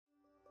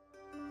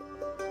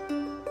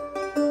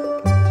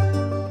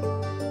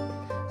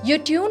You're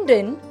tuned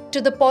in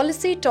to the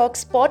Policy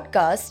Talks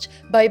podcast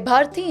by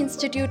Bharati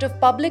Institute of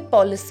Public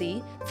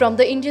Policy from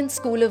the Indian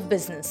School of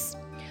Business.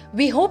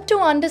 We hope to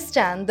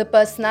understand the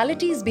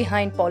personalities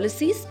behind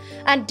policies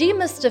and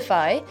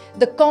demystify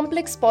the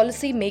complex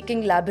policy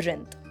making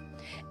labyrinth.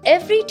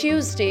 Every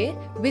Tuesday,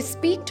 we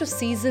speak to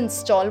seasoned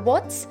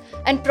stalwarts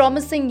and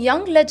promising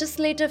young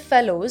legislative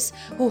fellows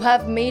who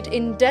have made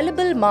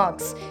indelible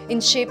marks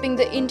in shaping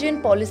the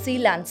Indian policy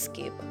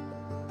landscape.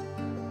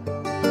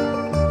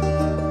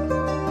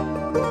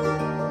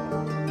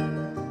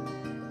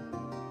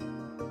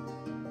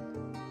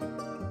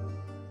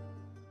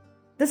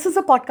 This is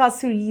a podcast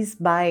series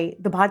by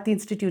the Bharati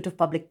Institute of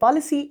Public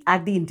Policy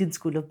at the Indian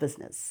School of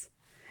Business.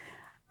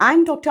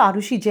 I'm Dr.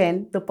 Arushi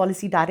Jain, the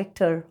Policy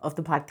Director of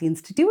the Bharati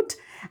Institute,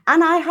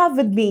 and I have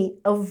with me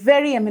a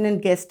very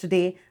eminent guest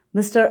today,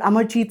 Mr.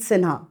 Amarjeet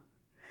Sinha,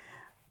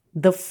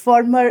 the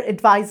former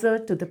advisor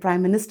to the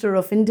Prime Minister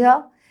of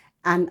India,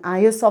 an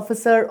IAS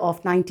officer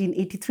of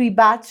 1983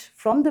 batch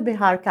from the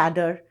Bihar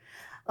cadre,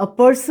 a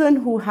person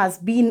who has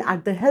been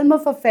at the helm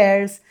of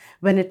affairs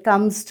when it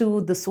comes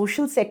to the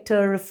social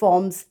sector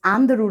reforms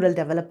and the rural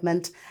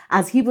development,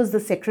 as he was the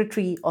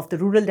secretary of the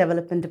Rural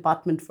Development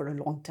Department for a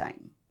long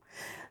time.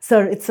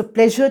 Sir, it's a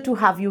pleasure to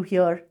have you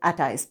here at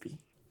ISB.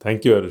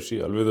 Thank you,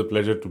 Arushi. Always a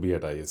pleasure to be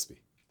at ISB.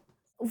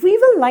 We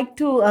will like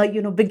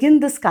to begin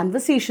this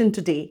conversation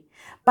today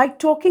by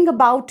talking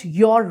about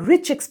your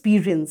rich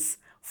experience,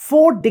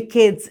 4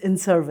 decades in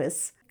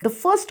service. The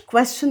first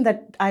question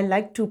that I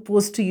like to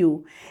pose to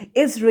you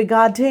is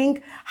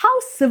regarding how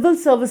civil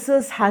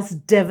services has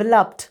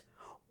developed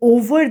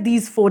over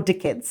these 4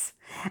 decades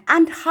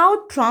and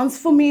how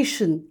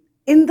transformation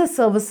in the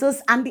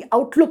services and the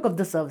outlook of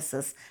the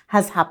services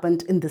has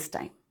happened in this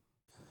time.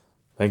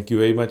 Thank you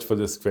very much for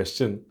this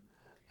question.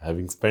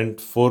 Having spent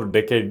 4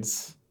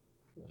 decades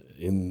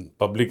in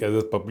public as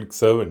a public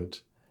servant,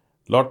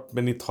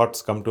 many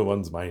thoughts come to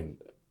one's mind.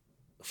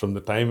 From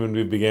the time when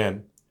we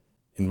began,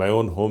 in my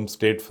own home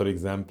state, for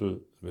example,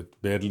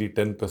 with barely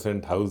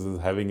 10% houses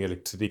having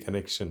electricity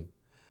connection,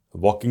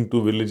 walking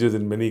to villages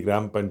in many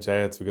gram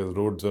panchayats because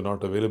roads were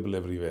not available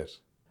everywhere.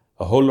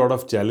 A whole lot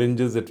of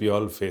challenges that we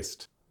all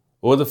faced.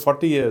 Over the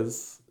 40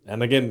 years,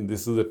 and again,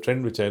 this is a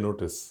trend which I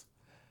notice,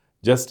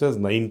 just as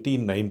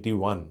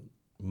 1991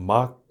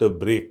 marked a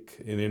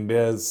break in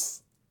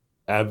India's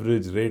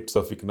average rates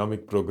of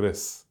economic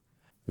progress,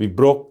 we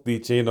broke the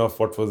chain of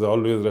what was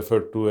always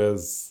referred to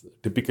as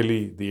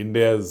typically the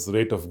India's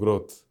rate of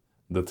growth,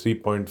 the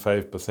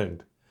 3.5%,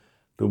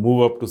 to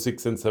move up to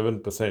 6 and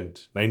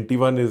 7%.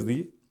 91 is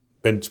the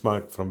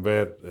benchmark from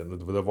where,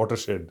 the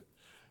watershed,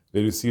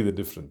 where you see the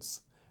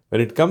difference. When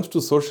it comes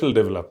to social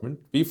development,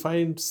 we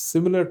find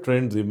similar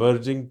trends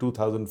emerging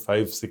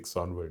 2005-06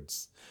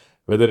 onwards.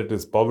 Whether it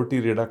is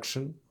poverty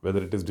reduction,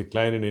 whether it is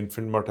decline in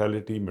infant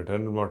mortality,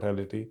 maternal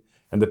mortality,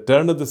 and the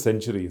turn of the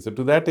century. So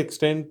to that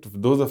extent,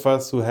 those of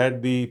us who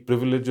had the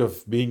privilege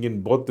of being in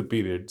both the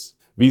periods,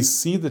 we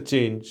see the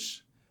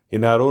change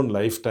in our own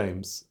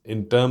lifetimes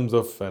in terms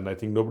of, and I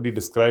think nobody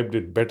described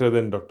it better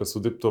than Dr.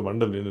 Sudipto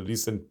Mandal in a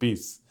recent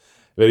piece,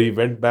 where he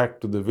went back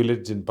to the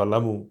village in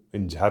Palamu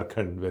in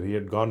Jharkhand, where he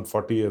had gone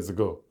 40 years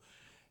ago.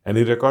 And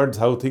he records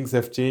how things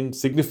have changed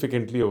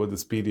significantly over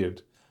this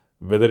period,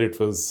 whether it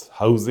was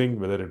housing,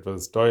 whether it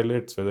was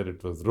toilets, whether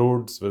it was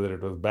roads, whether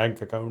it was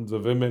bank accounts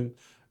of women,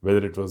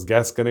 whether it was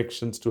gas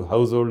connections to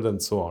households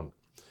and so on.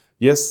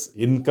 Yes,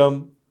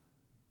 income,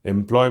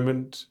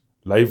 employment,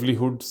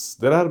 livelihoods,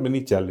 there are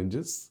many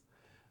challenges.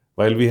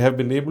 While we have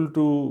been able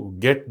to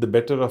get the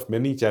better of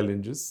many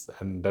challenges,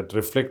 and that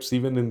reflects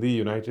even in the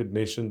United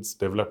Nations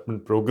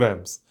development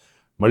programs,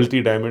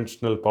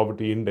 multi-dimensional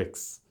poverty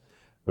index,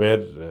 where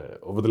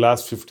over the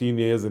last 15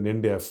 years in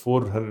India,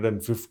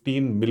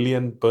 415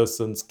 million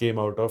persons came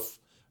out of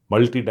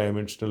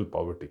multi-dimensional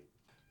poverty.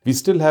 We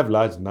still have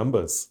large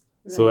numbers.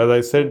 So as I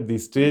said, the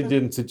stage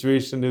and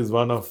situation is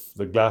one of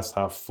the glass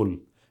half full,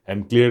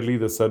 and clearly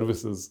the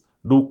services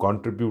do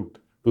contribute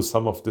to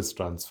some of this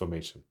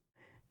transformation.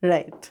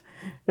 Right,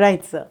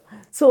 sir.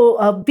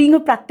 So being a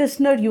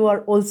practitioner, you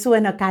are also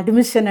an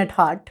academician at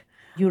heart.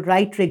 You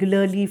write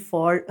regularly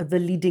for the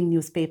leading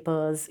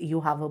newspapers. You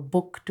have a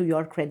book to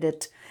your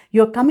credit.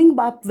 You're coming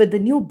up with a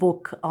new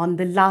book on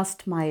the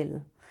last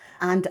mile.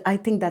 And I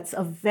think that's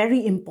a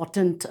very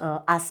important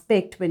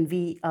aspect when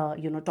we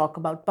talk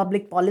about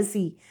public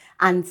policy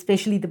and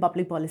especially the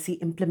public policy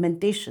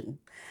implementation.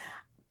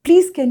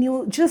 Please, can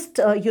you just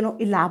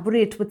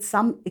elaborate with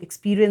some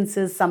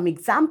experiences, some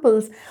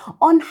examples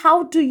on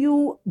how do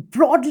you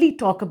broadly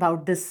talk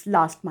about this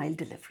last mile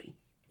delivery?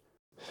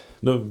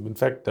 No, in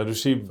fact,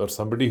 Arushi, for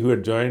somebody who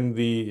had joined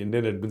the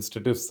Indian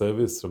Administrative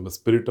Service from a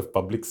spirit of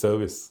public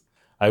service,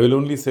 I will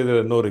only say there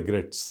are no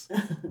regrets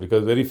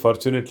because very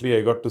fortunately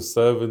I got to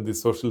serve in the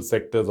social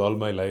sectors all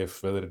my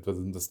life, whether it was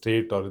in the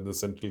state or in the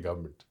central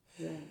government.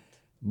 Right.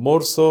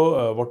 More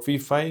so, what we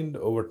find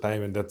over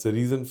time, and that's a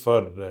reason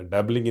for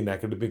dabbling in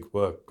academic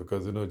work,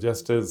 because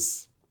just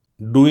as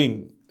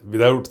doing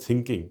without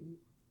thinking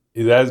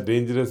is as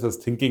dangerous as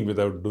thinking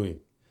without doing.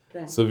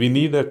 So we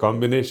need a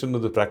combination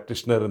of the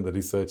practitioner and the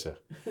researcher.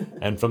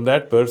 And from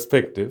that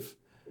perspective,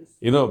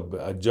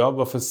 a job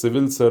of a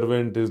civil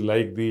servant is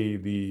like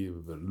the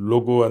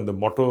logo and the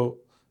motto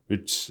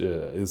which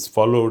is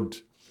followed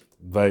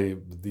by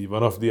the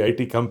one of the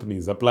IT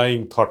companies,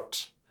 applying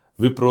thought.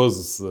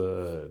 Wipro's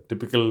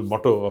typical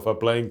motto of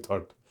applying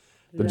thought.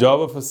 The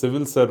job of a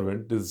civil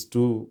servant is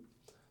to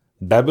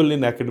dabble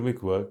in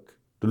academic work,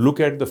 to look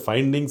at the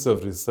findings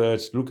of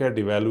research, look at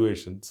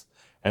evaluations,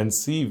 and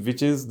see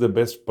which is the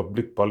best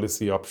public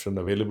policy option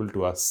available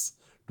to us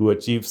to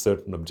achieve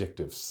certain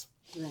objectives.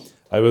 Right.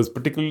 I was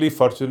particularly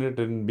fortunate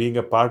in being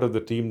a part of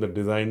the team that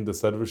designed the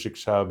Sarva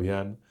Shiksha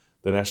Abhiyan,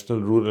 the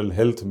National Rural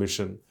Health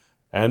Mission,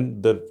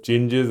 and the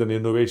changes and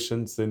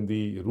innovations in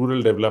the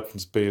rural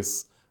development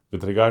space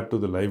with regard to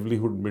the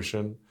livelihood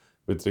mission,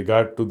 with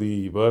regard to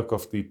the work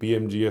of the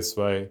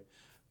PMGSY,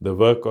 the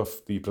work of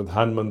the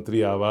Pradhan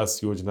Mantri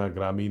Awas Yojana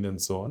Gramin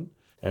and so on.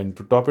 And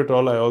to top it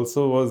all, I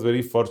also was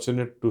very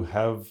fortunate to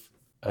have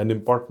an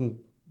important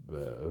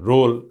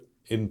role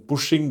in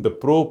pushing the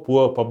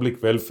pro-poor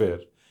public welfare,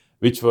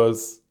 which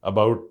was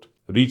about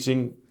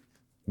reaching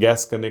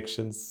gas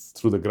connections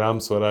through the Gram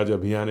Swaraj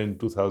Abhiyan in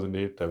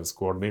 2008. I was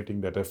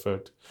coordinating that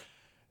effort.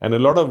 And a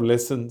lot of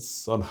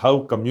lessons on how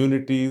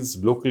communities,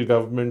 local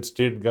government,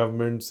 state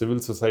government, civil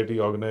society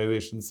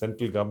organizations,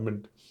 central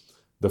government,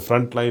 the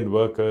frontline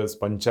workers,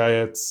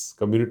 panchayats,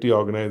 community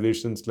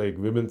organizations like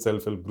women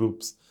self-help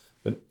groups,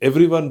 when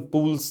everyone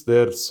pools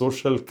their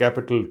social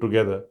capital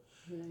together,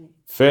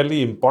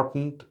 fairly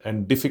important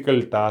and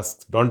difficult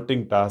tasks,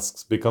 daunting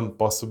tasks become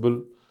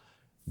possible,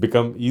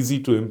 become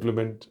easy to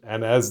implement.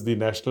 And as the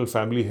National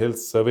Family Health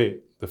Survey,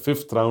 the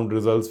fifth round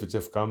results which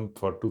have come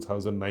for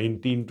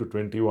 2019 to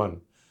 21,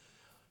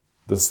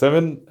 the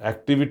 7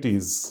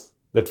 activities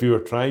that we were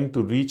trying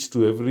to reach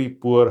to every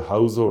poor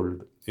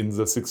household in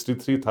the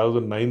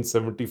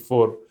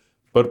 63,974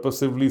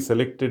 purposively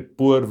selected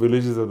poor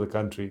villages of the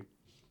country,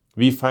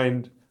 we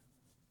find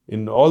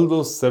in all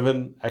those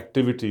 7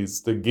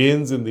 activities, the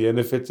gains in the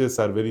NFHS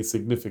are very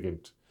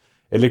significant.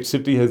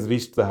 Electricity has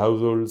reached the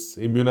households.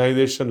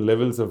 Immunization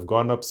levels have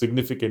gone up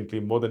significantly,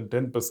 more than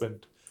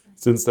 10%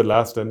 since the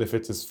last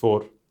NFHS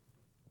 4.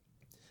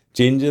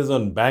 Changes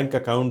on bank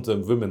accounts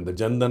of women, the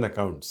Jandan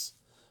accounts.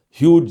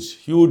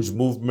 Huge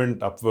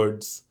movement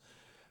upwards.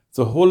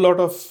 So a whole lot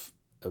of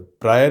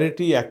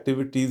priority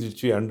activities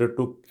which we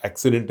undertook,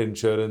 accident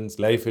insurance,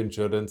 life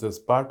insurance, as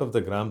part of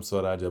the Gram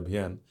Swaraj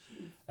Abhiyan,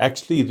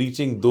 actually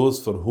reaching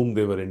those for whom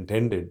they were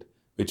intended,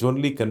 which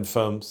only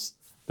confirms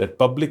that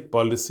public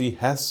policy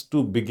has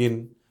to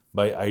begin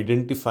by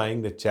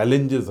identifying the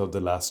challenges of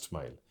the last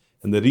mile.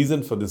 And the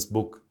reason for this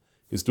book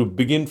is to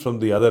begin from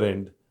the other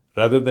end,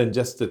 rather than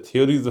just the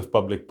theories of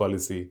public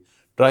policy,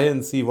 try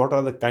and see what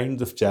are the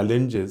kinds of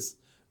challenges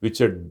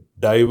which a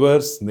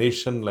diverse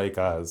nation like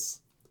ours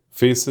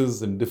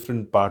faces in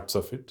different parts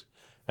of it,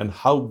 and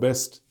how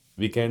best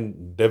we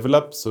can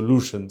develop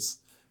solutions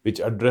which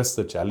address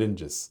the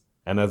challenges.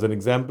 And as an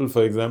example,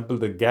 for example,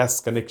 the gas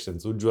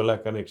connections,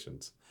 Ujjwala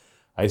connections.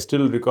 I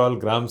still recall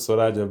Gram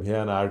Swaraj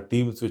Abhiyan, our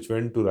teams which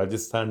went to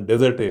Rajasthan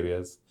desert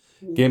areas,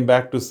 came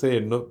back to say,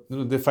 no,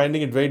 they're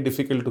finding it very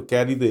difficult to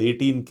carry the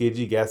 18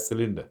 kg gas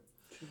cylinder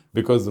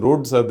because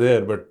roads are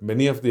there, but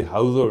many of the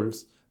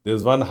households,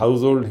 there's one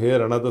household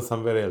here, another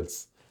somewhere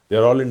else.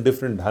 They're all in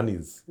different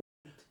dhanis.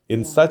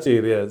 In such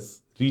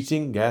areas,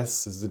 reaching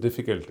gas is a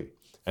difficulty.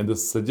 And the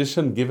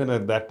suggestion given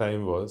at that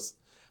time was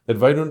that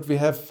why don't we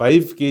have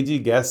 5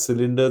 kg gas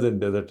cylinders in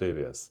desert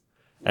areas?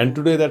 And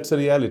today that's a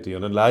reality.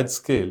 On a large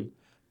scale,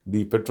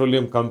 the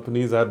petroleum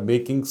companies are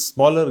making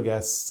smaller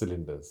gas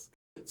cylinders.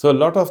 So a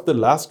lot of the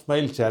last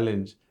mile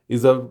challenge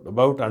is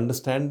about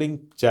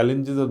understanding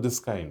challenges of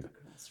this kind.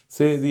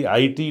 Say the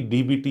IT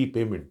DBT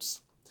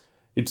payments.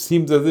 It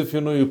seems as if,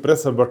 you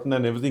press a button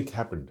and everything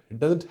happened. It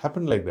doesn't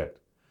happen like that.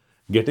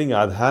 Getting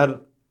Aadhaar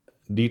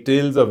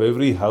details of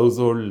every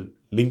household,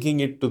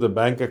 linking it to the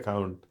bank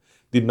account,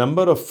 the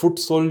number of foot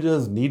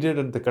soldiers needed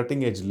at the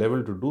cutting edge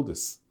level to do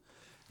this.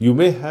 You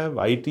may have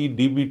IT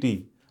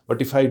DBT,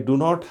 but if I do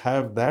not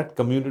have that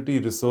community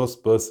resource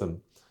person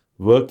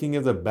working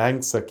as a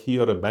bank sakhi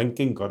or a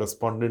banking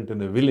correspondent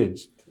in a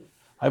village,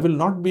 I will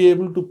not be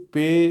able to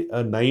pay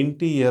a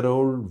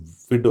 90-year-old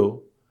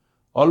widow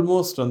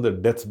almost on the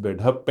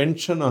deathbed, her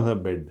pension on her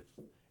bed.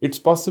 It's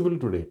possible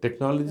today.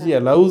 Technology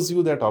allows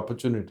you that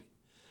opportunity.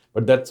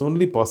 But that's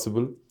only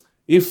possible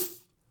if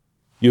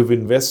you've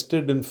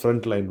invested in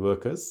frontline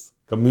workers,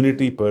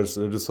 community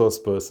resource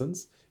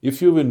persons,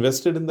 if you've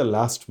invested in the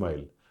last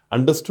mile,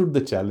 understood the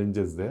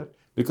challenges there,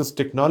 because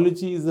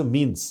technology is a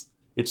means.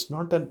 It's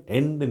not an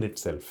end in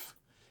itself.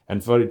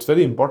 And it's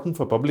very important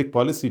for public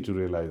policy to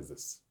realize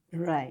this.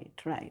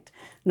 Right.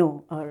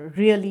 No,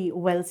 really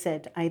well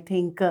said. I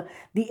think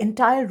the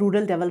entire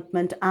rural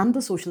development and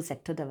the social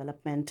sector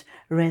development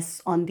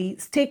rests on the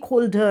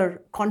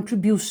stakeholder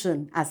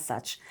contribution as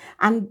such.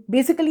 And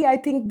basically, I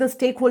think the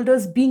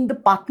stakeholders being the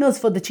partners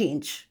for the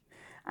change.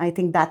 I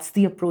think that's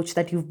the approach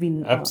that you've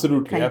been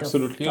absolutely.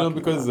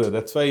 Because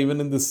that's why even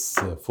in this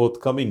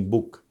forthcoming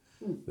book,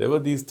 There were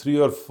these 3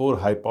 or 4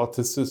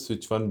 hypotheses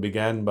which one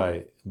began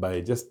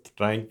by just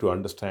trying to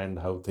understand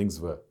how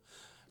things were.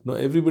 Now,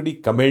 everybody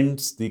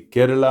commends the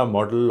Kerala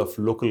model of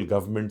local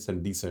governments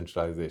and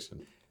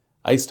decentralization.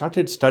 I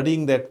started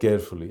studying that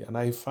carefully, and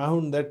I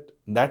found that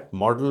that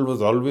model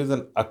was always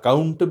an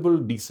accountable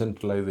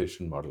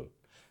decentralization model,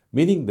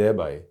 meaning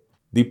thereby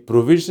the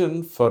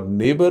provision for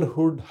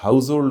neighborhood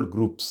household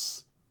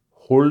groups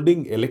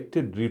holding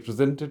elected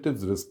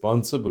representatives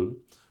responsible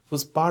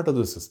was part of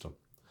the system.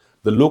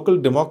 The local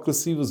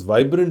democracy was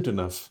vibrant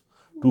enough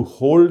to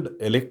hold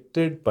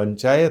elected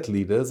panchayat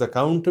leaders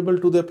accountable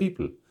to their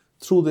people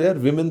through their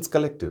women's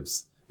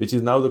collectives, which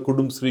is now the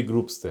Kudumsri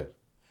groups there.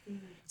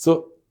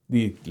 So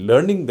the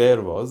learning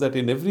there was that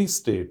in every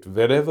state,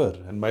 wherever,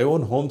 and my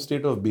own home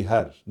state of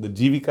Bihar, the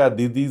Jivika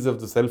Didis of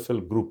the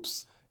self-help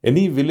groups,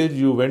 any village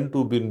you went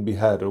to in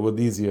Bihar over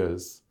these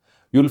years,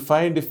 you'll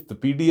find if the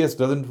PDS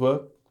doesn't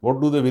work,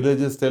 what do the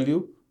villagers tell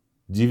you?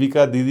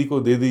 Jivika Didi ko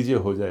de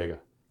dijiye ho jayega.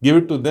 Give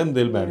it to them,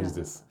 they'll manage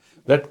this.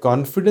 That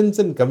confidence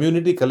in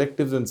community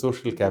collectives and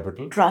social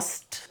capital.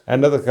 Trust.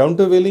 And as a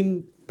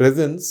countervailing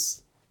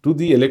presence to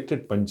the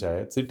elected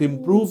panchayats, it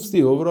improves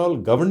the overall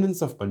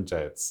governance of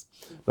panchayats.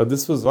 Now,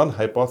 this was one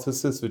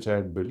hypothesis which I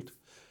had built.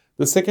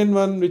 The second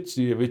one, which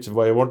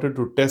I wanted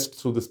to test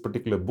through this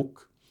particular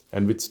book,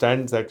 and which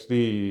stands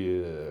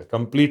actually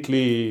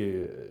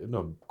completely,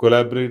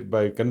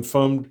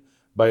 confirmed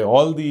by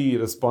all the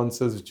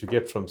responses which you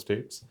get from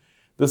states.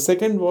 The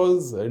second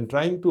was in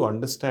trying to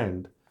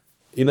understand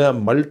in a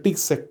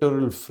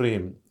multi-sectoral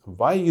frame,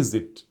 why is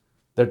it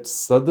that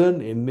southern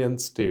Indian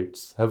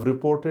states have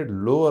reported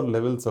lower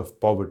levels of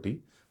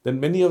poverty than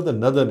many of the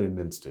northern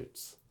Indian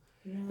states?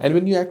 Yeah. And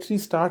when you actually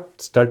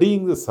start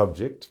studying the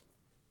subject,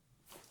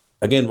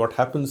 again, what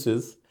happens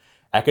is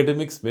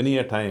academics many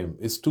a time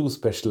is too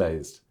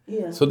specialized.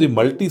 Yeah. So the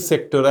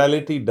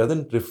multi-sectorality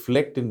doesn't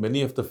reflect in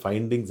many of the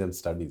findings and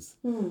studies.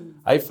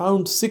 I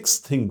found 6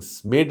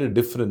 things made a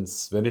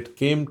difference when it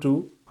came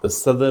to the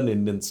southern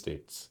Indian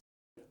states.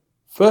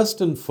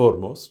 First and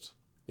foremost,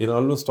 in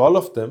almost all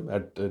of them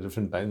at a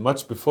different time,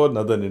 much before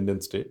northern Indian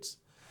states,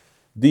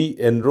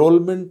 the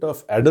enrollment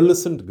of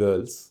adolescent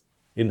girls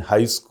in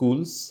high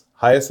schools,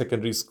 higher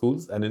secondary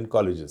schools, and in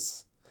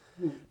colleges.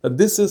 Now,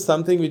 this is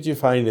something which you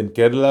find in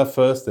Kerala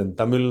first, then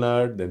Tamil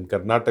Nadu, then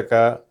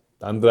Karnataka,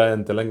 Andhra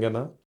and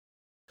Telangana.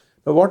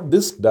 Now, what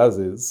this does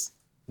is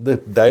the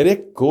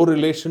direct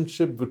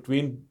correlationship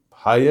between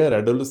higher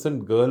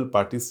adolescent girl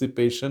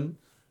participation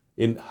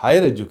in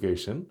higher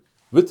education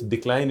with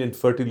decline in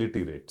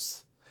fertility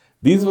rates.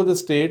 These were the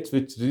states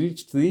which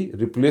reached the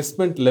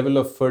replacement level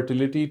of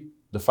fertility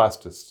the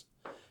fastest.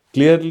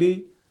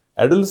 Clearly,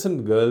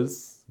 adolescent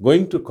girls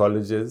going to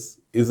colleges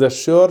is a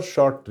sure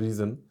shot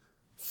reason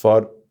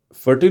for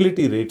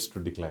fertility rates to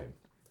decline.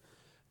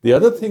 The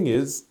other thing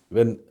is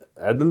when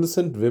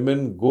adolescent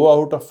women go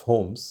out of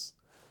homes,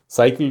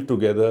 cycle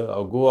together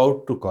or go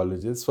out to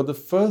colleges, for the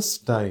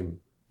first time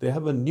they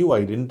have a new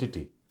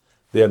identity.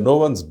 They are no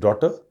one's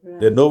daughter,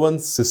 they are no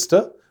one's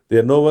sister, they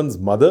are no one's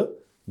mother,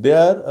 they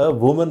are a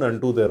woman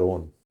unto their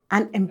own.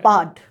 And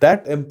empowered.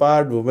 That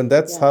empowered woman,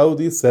 that's how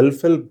the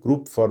self-help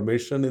group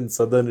formation in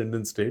southern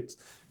Indian states,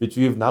 which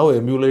we have now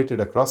emulated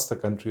across the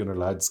country on a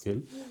large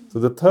scale. So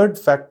the third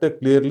factor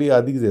clearly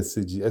are these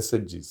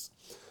SHGs.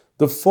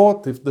 The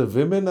fourth, if the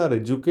women are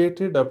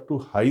educated up to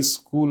high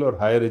school or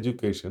higher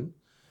education,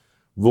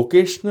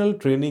 vocational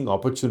training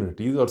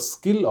opportunities or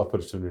skill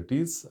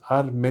opportunities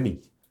are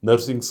many.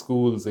 Nursing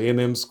schools,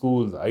 A&M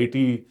schools,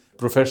 IT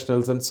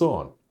professionals and so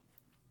on.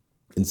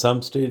 In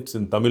some states,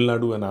 in Tamil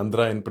Nadu and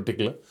Andhra in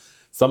particular,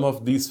 some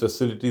of these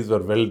facilities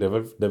were well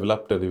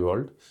developed and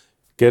evolved.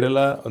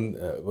 Kerala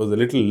was a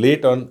little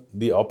late on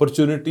the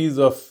opportunities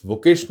of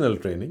vocational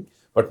training,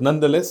 but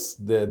nonetheless,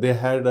 they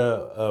had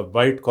a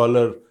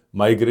white-collar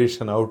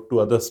migration out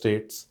to other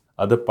states,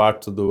 other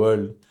parts of the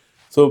world.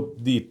 So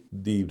the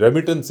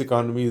remittance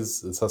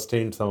economies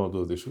sustained some of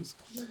those issues.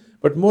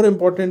 But more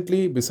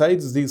importantly,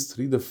 besides these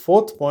 3, the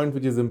fourth point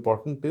which is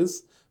important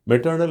is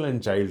maternal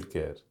and child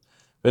care.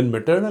 When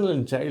maternal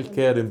and child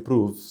care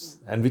improves,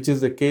 and which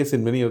is the case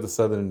in many of the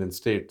southern Indian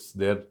states,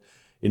 their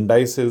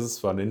indices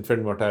for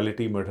infant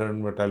mortality, maternal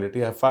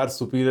mortality are far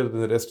superior than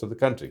the rest of the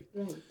country.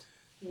 Right.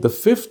 The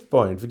fifth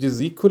point, which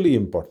is equally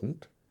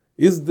important,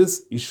 is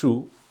this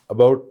issue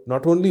about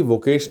not only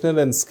vocational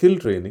and skill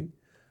training.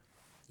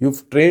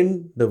 You've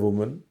trained the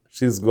woman,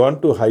 she's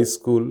gone to high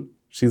school,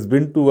 she's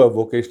been to a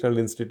vocational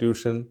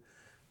institution,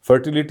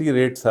 fertility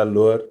rates are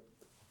lower.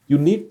 You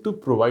need to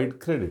provide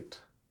credit.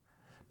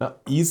 Now,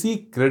 easy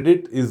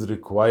credit is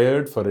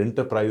required for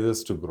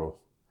enterprises to grow.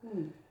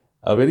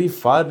 A very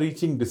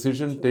far-reaching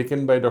decision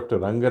taken by Dr.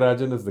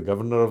 Rangarajan as the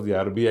governor of the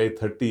RBI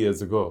 30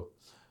 years ago,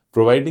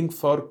 providing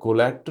for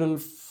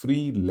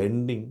collateral-free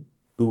lending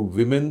to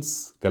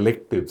women's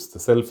collectives, the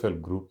self-help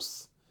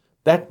groups,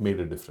 that made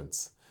a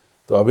difference.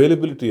 The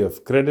availability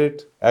of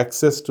credit,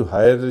 access to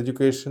higher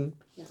education,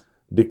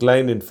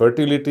 decline in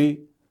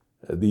fertility,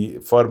 the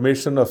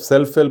formation of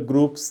self-help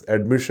groups,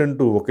 admission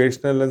to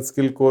vocational and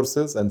skill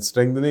courses, and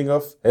strengthening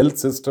of health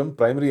system,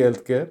 primary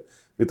health care,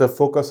 with a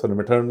focus on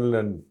maternal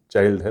and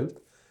child health.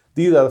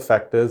 These are the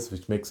factors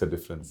which makes a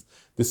difference.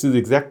 This is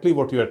exactly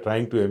what you are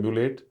trying to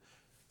emulate.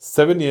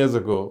 7 years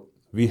ago,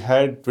 we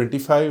had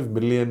 25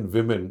 million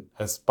women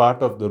as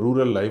part of the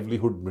Rural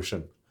Livelihood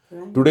Mission.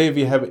 Right. Today,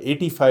 we have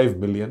 85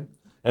 million,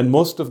 and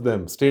most of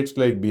them, states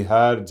like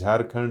Bihar,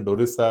 Jharkhand,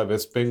 Orissa,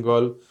 West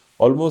Bengal,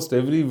 almost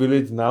every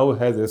village now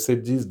has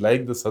SHGs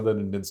like the southern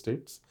Indian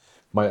states.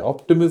 My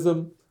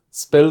optimism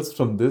spells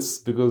from this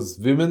because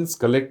women's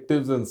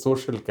collectives and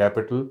social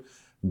capital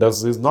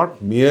is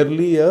not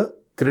merely a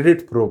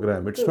credit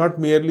program. It's not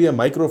merely a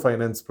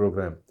microfinance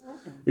program.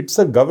 It's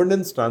a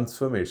governance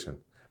transformation.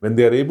 When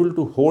they are able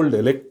to hold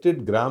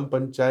elected Gram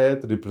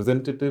Panchayat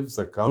representatives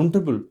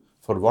accountable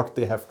for what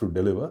they have to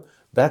deliver,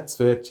 that's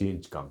where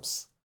change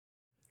comes.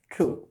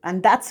 True.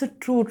 And that's a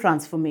true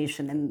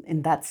transformation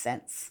in that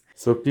sense.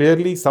 So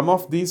clearly, some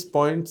of these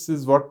points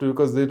is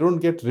because they don't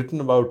get written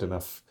about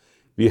enough.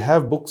 We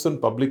have books on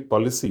public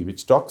policy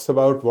which talks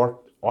about what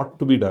ought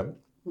to be done.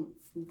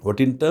 But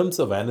in terms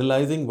of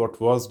analyzing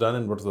what was done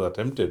and what was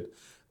attempted,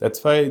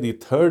 that's why the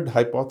third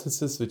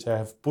hypothesis which I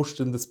have pushed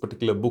in this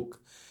particular book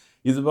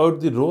is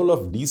about the role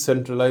of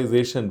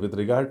decentralization with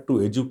regard to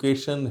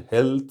education,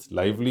 health,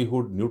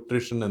 livelihood,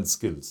 nutrition, and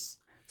skills.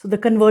 So the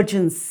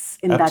convergence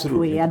in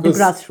Absolutely, that way at the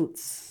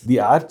grassroots.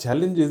 Our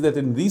challenge is that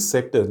in these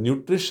sectors,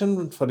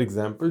 nutrition, for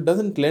example,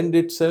 doesn't lend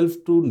itself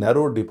to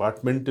narrow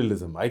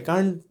departmentalism. I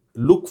can't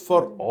look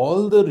for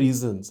all the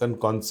reasons and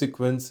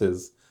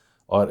consequences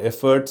or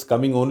efforts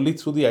coming only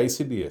through the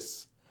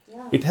ICDS.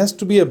 Yeah. It has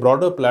to be a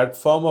broader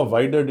platform of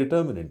wider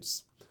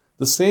determinants.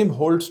 The same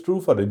holds true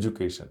for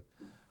education.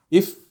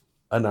 If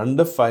an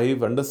under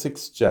 5, under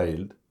 6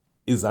 child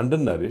is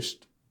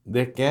undernourished,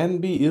 there can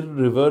be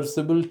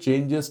irreversible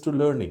changes to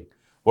learning.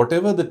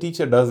 Whatever the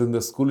teacher does in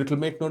the school, it will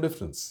make no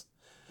difference.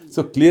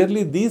 So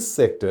clearly these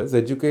sectors,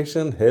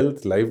 education,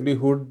 health,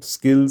 livelihood,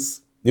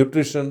 skills,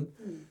 nutrition,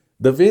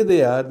 the way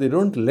they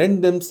don't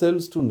lend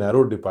themselves to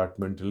narrow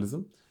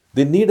departmentalism.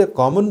 They need a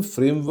common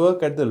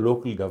framework at the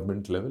local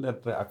government level,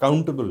 at the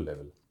accountable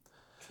level.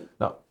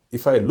 Now,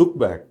 if I look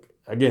back,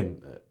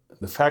 again,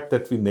 the fact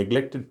that we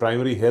neglected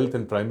primary health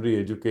and primary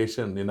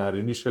education in our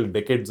initial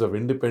decades of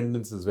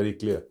independence is very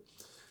clear.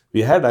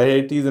 We had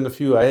IITs and a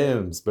few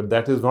IIMs, but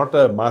that is not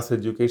a mass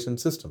education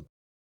system.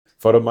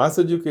 For a mass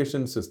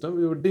education system,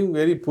 we were doing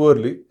very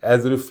poorly,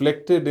 as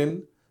reflected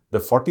in the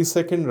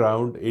 42nd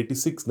round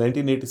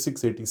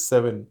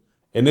 1986-87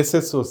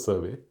 NSSO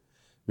survey,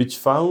 which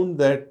found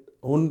that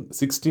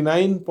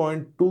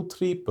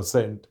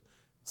 69.23%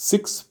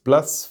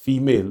 6+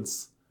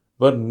 females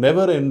were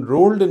never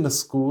enrolled in a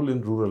school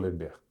in rural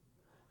India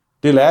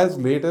till as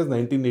late as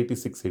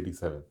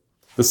 1986-87.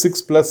 The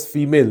 6+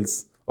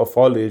 females of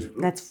all age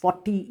groups. That's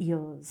 40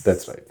 years.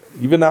 That's right.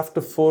 Even after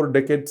 4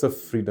 decades of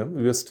freedom,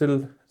 we are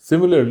still,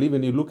 similarly,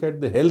 when you look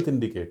at the health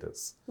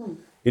indicators,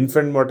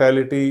 infant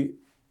mortality,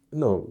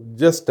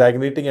 just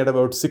stagnating at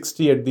about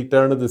 60 at the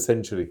turn of the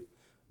century.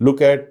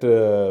 Look at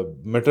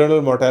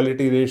maternal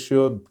mortality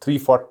ratio,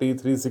 340,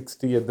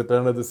 360 at the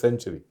turn of the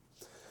century.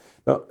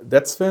 Now,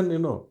 that's when,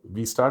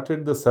 we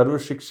started the Sarva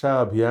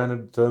Shiksha Abhiyan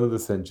at the turn of the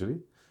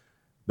century.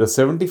 The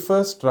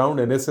 71st round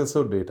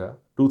NSSO data,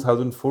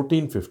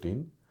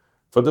 2014-15,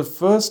 for the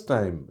first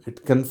time,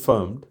 it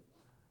confirmed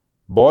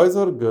boys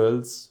or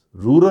girls,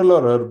 rural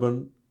or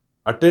urban,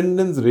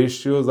 attendance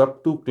ratios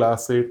up to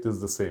class 8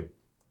 is the same.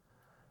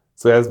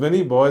 So as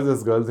many boys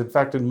as girls, in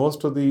fact, in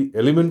most of the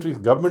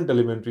government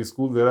elementary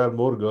schools, there are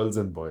more girls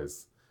than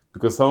boys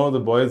because some of the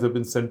boys have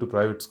been sent to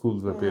private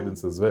schools by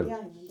parents as well.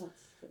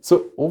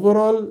 So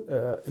overall,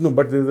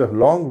 but there's a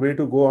long way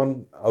to go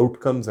on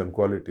outcomes and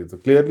quality. So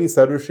clearly,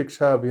 Sarva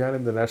Shiksha Abhiyan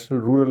and the National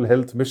Rural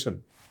Health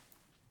Mission,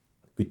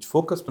 which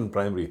focused on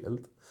primary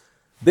health,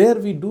 there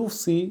we do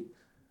see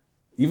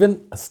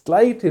even a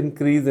slight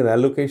increase in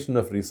allocation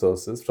of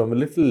resources from a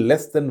little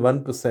less than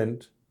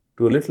 1%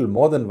 to a little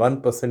more than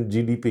 1%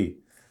 GDP,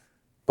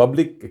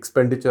 public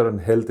expenditure on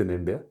health in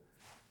India.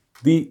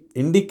 The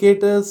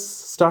indicators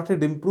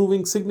started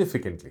improving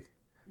significantly.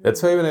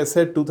 That's why when I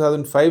said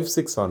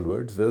 2005-6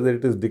 onwards, whether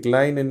it is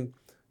decline in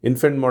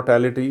infant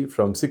mortality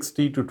from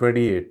 60 to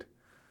 28,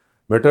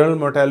 maternal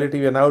mortality,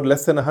 we are now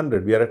less than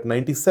 100, we are at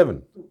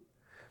 97.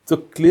 So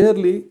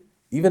clearly,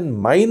 even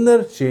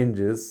minor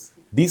changes,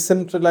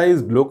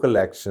 decentralized local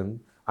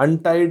action,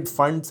 untied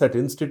funds at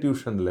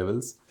institution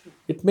levels,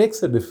 it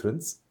makes a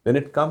difference when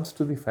it comes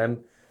to the fan.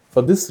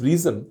 For this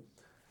reason,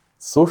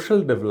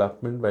 social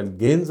development, while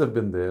gains have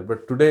been there,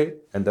 but today,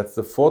 and that's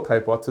the fourth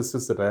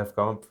hypothesis that I have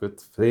come up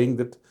with, saying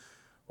that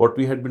what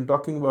we had been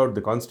talking about,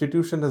 the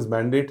Constitution has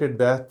mandated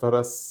that for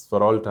us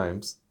for all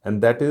times,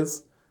 and that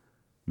is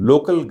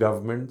local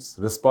governments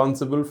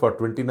responsible for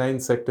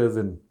 29 sectors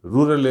in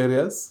rural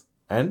areas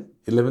and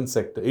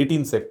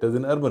 18 sectors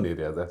in urban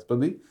areas as per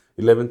the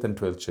 11th and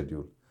 12th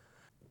schedule.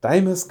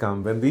 Time has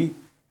come when the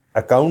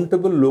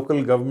accountable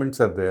local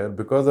governments are there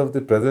because of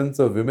the presence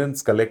of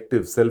women's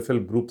collectives,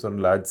 self-help groups on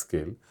large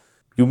scale.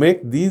 You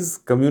make these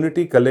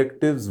community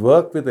collectives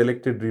work with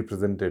elected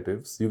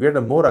representatives, you get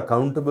a more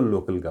accountable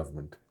local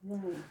government.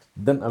 Right.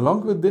 Then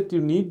along with it, you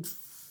need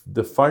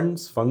the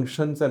funds,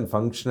 functions, and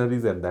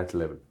functionaries at that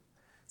level.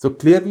 So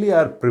clearly,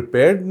 our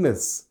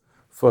preparedness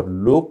for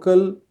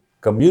local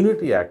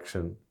community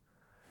action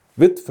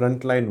with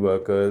frontline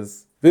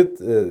workers, with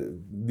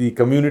the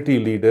community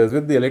leaders,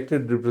 with the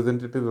elected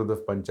representatives of the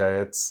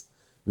panchayats,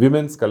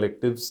 women's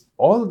collectives,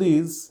 all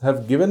these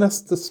have given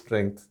us the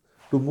strength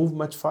to move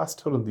much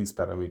faster on these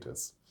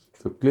parameters.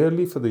 So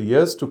clearly, for the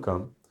years to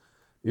come,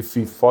 if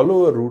we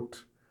follow a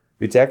route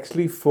which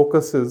actually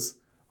focuses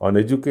on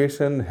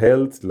education,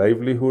 health,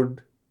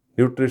 livelihood,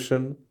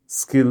 nutrition,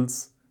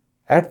 skills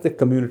at the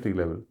community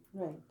level,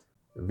 Right.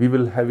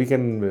 we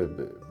can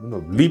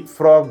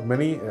leapfrog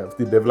many of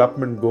the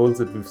development goals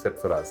that we've set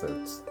for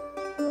ourselves.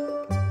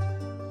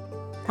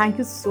 Thank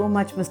you so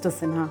much, Mr.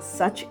 Sinha.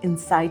 Such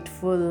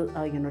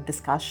insightful,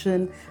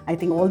 discussion. I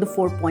think all the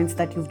 4 points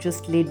that you've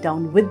just laid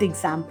down with the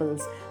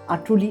examples are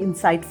truly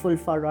insightful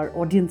for our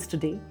audience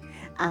today.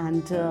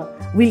 And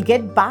we'll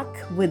get back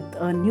with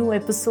a new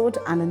episode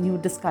and a new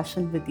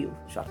discussion with you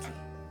shortly.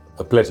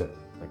 A pleasure.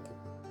 Thank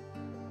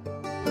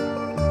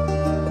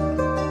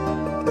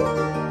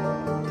you.